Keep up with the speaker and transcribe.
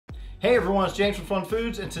Hey everyone, it's James from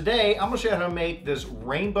FunFoods, and today I'm going to show you how to make this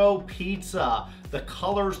rainbow pizza. The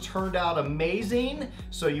colors turned out amazing,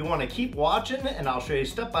 so you want to keep watching and I'll show you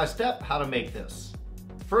step by step how to make this.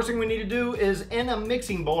 First thing we need to do is in a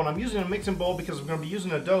mixing bowl, and I'm using a mixing bowl because I'm going to be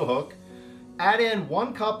using a dough hook, add in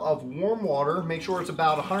 1 cup of warm water, make sure it's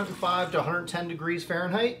about 105 to 110 degrees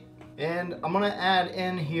Fahrenheit, and I'm going to add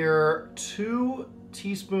in here 2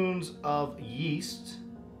 teaspoons of yeast.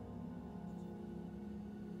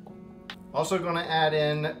 Also going to add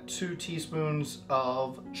in 2 teaspoons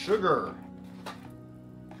of sugar.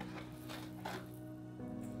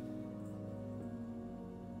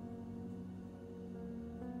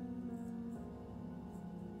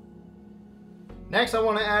 Next, I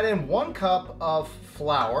want to add in 1 cup of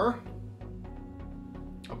flour,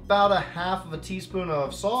 about 1/2 teaspoon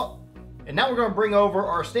of salt, and now we're going to bring over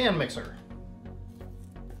our stand mixer.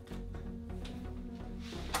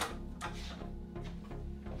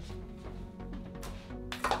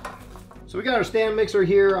 So we got our stand mixer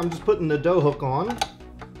here. I'm just putting the dough hook on.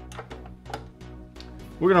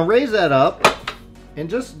 We're gonna raise that up and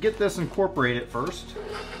just get this incorporated first.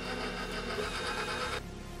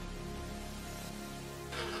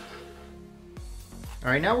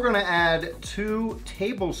 All right, now we're gonna add 2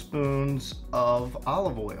 tablespoons of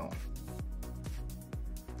olive oil.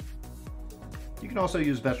 You can also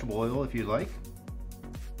use vegetable oil if you'd like.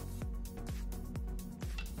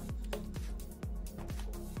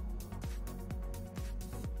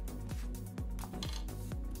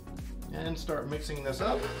 And start mixing this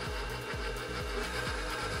up.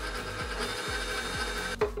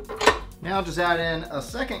 Now just add in a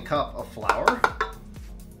 2nd cup of flour.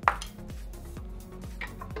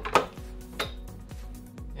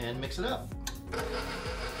 And mix it up.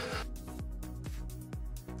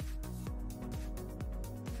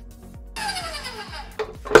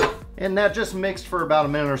 And that just mixed for about a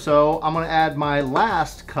minute or so. I'm going to add my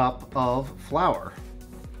last cup of flour.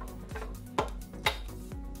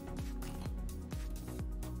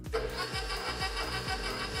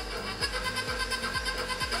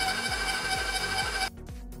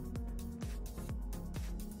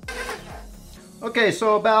 Okay,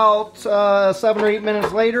 so about 7 or 8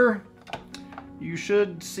 minutes later, you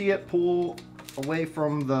should see it pull away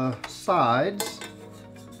from the sides,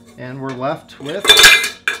 and we're left with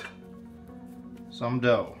some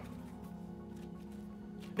dough.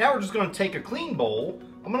 Now we're just going to take a clean bowl.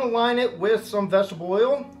 I'm going to line it with some vegetable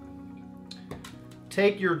oil.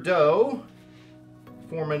 Take your dough,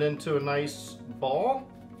 form it into a nice ball,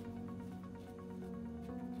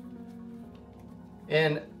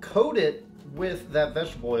 and coat it with that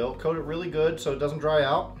vegetable oil. Coat it really good so it doesn't dry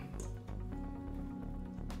out.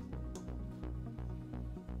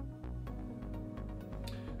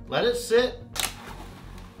 Let it sit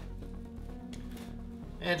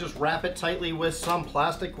and just wrap it tightly with some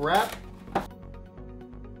plastic wrap.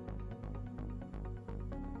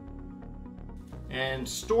 And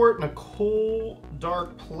store it in a cool,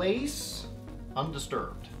 dark place,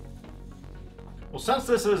 undisturbed. Well, since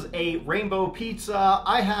this is a rainbow pizza,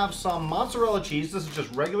 I have some mozzarella cheese. This is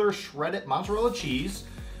just regular shredded mozzarella cheese.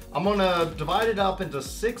 I'm gonna divide it up into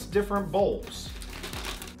 6 different bowls.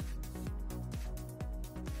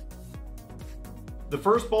 The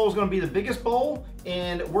first bowl is gonna be the biggest bowl,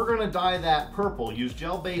 and we're gonna dye that purple. Use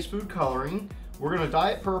gel-based food coloring. We're gonna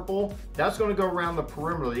dye it purple. That's gonna go around the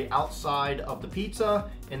perimeter, the outside of the pizza,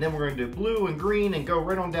 and then we're gonna do blue and green and go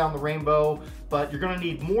right on down the rainbow, but you're gonna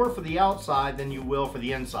need more for the outside than you will for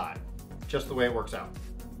the inside, just the way it works out.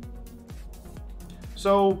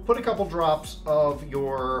 So put a couple drops of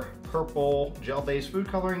your purple gel-based food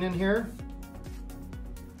coloring in here,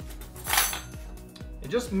 and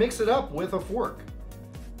just mix it up with a fork.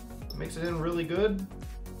 Mix it in really good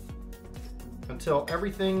until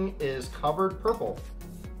everything is covered purple.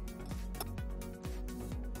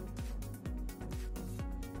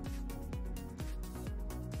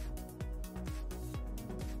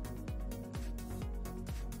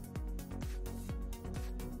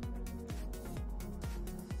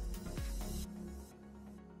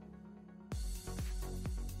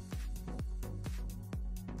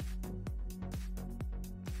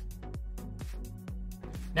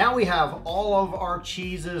 Now we have all of our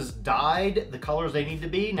cheeses dyed the colors they need to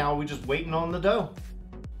be. Now we're just waiting on the dough.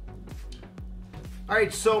 All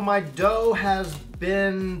right, so my dough has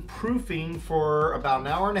been proofing for about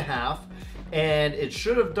 1.5 hours, and it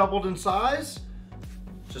should have doubled in size.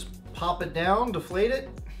 Just pop it down, deflate it,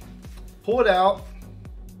 pull it out,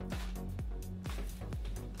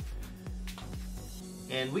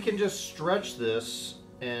 and we can just stretch this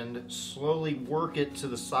and slowly work it to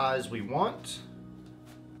the size we want.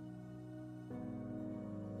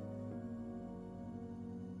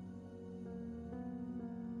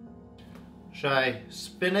 Should I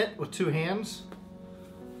spin it with 2 hands?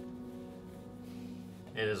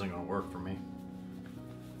 It isn't gonna work for me.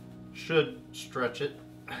 Should stretch it.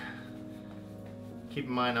 Keep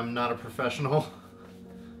in mind, I'm not a professional.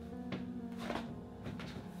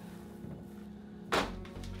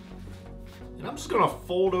 And I'm just gonna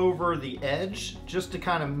fold over the edge just to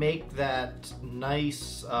kind of make that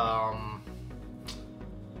nice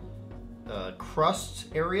crust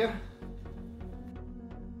area.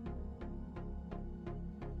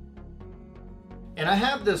 And I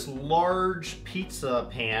have this large pizza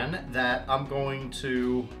pan that I'm going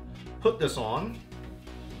to put this on.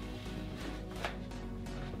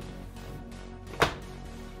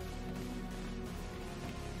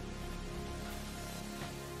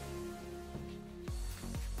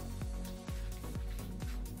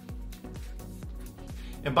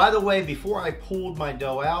 And by the way, before I pulled my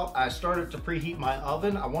dough out, I started to preheat my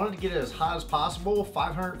oven. I wanted to get it as hot as possible.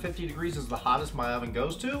 550 degrees is the hottest my oven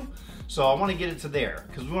goes to. So I want to get it to there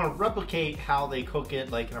because we want to replicate how they cook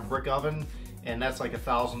it like in a brick oven, and that's like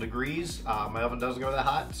 1,000 degrees. My oven doesn't go that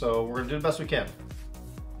hot, so we're gonna do the best we can.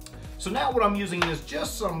 So now what I'm using is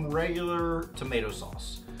just some regular tomato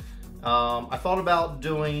sauce. I thought about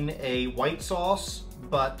doing a white sauce,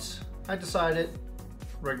 but I decided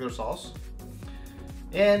regular sauce.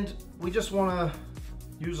 And we just want to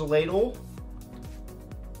use a ladle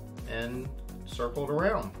and circle it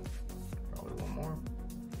around. Probably one more.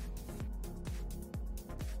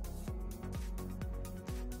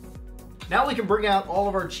 Now we can bring out all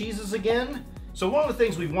of our cheeses again. So one of the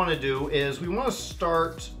things we want to do is we want to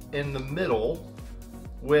start in the middle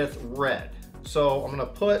with red. So I'm going to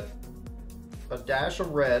put a dash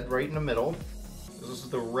of red right in the middle. This is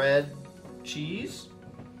the red cheese.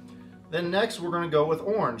 Then next we're going to go with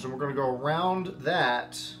orange, and we're going to go around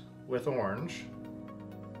that with orange.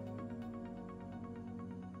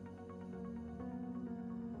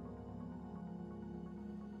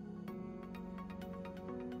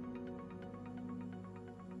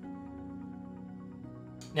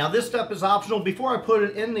 Now this step is optional. Before I put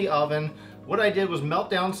it in the oven, what I did was melt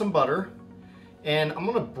down some butter, and I'm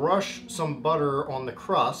going to brush some butter on the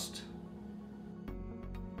crust.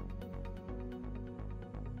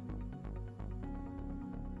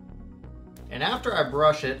 And after I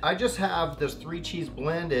brush it, I just have this 3 cheese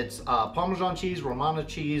blend. It's Parmesan cheese, Romano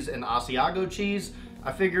cheese, and Asiago cheese.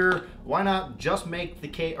 I figure why not just make the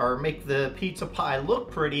cake or make the pizza pie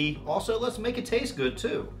look pretty. Also, let's make it taste good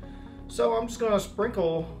too. So I'm just gonna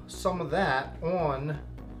sprinkle some of that on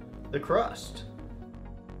the crust.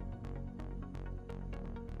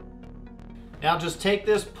 Now just take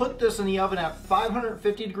this, put this in the oven at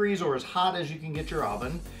 550 degrees or as hot as you can get your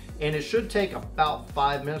oven. And it should take about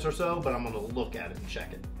 5 minutes or so, but I'm gonna look at it and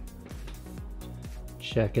check it.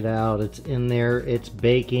 Check it out, it's in there, it's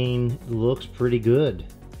baking, looks pretty good.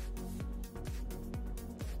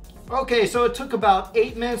 Okay, so it took about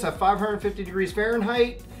 8 minutes at 550 degrees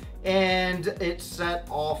Fahrenheit, and it set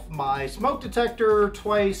off my smoke detector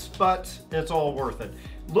twice, but it's all worth it.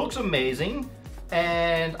 Looks amazing,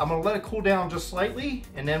 and I'm gonna let it cool down just slightly,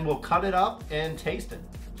 and then we'll cut it up and taste it.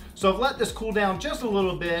 So I've let this cool down just a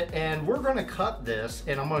little bit, and we're gonna cut this,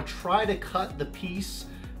 and I'm gonna try to cut the piece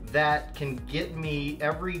that can get me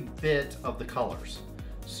every bit of the colors.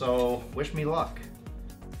 So wish me luck.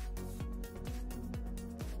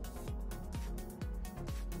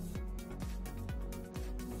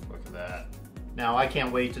 Look at that. Now I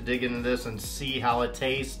can't wait to dig into this and see how it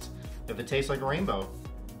tastes, if it tastes like a rainbow.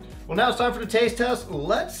 Well, now it's time for the taste test.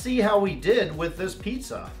 Let's see how we did with this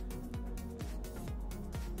pizza.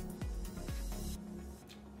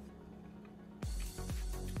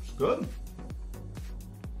 Good.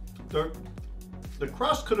 The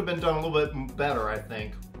crust could have been done a little bit better, I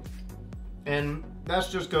think. And that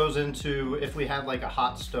just goes into if we had like a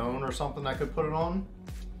hot stone or something I could put it on.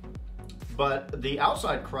 But the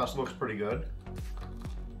outside crust looks pretty good.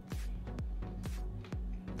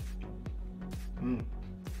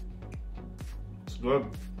 It's good.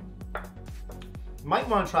 You might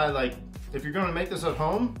want to try, like, if you're going to make this at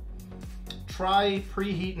home, try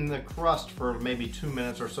preheating the crust for maybe 2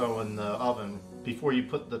 minutes or so in the oven before you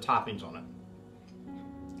put the toppings on it.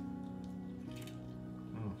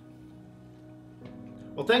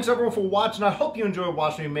 Well, thanks everyone for watching. I hope you enjoyed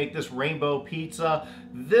watching me make this rainbow pizza.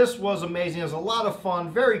 This was amazing. It was a lot of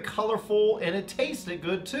fun, very colorful, and it tasted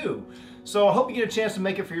good too. So I hope you get a chance to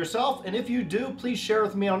make it for yourself. And if you do, please share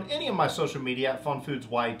with me on any of my social media at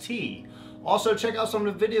FunFoodsYT. Also, check out some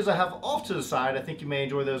of the videos I have off to the side. I think you may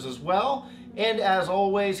enjoy those as well. And as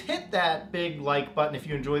always, hit that big like button if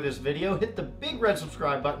you enjoy this video. Hit the big red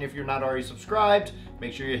subscribe button if you're not already subscribed.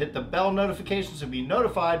 Make sure you hit the bell notifications to be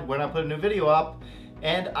notified when I put a new video up.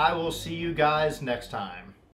 And I will see you guys next time.